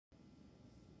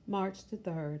March the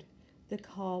 3rd, the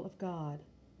call of God.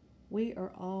 We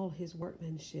are all his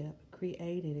workmanship,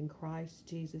 created in Christ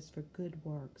Jesus for good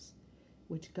works,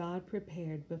 which God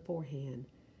prepared beforehand,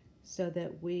 so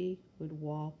that we would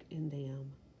walk in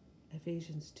them.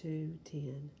 Ephesians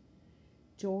 2:10.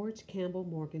 George Campbell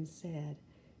Morgan said,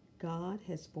 God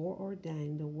has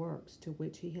foreordained the works to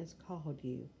which he has called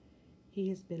you. He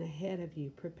has been ahead of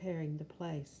you, preparing the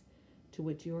place to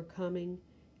which you are coming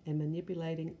and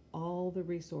manipulating all the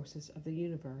resources of the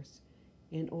universe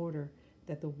in order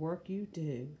that the work you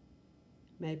do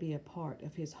may be a part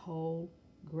of his whole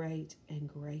great and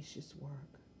gracious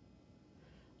work.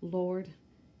 Lord,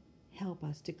 help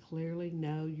us to clearly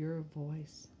know your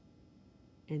voice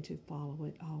and to follow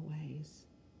it always.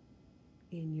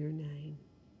 In your name,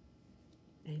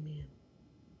 amen.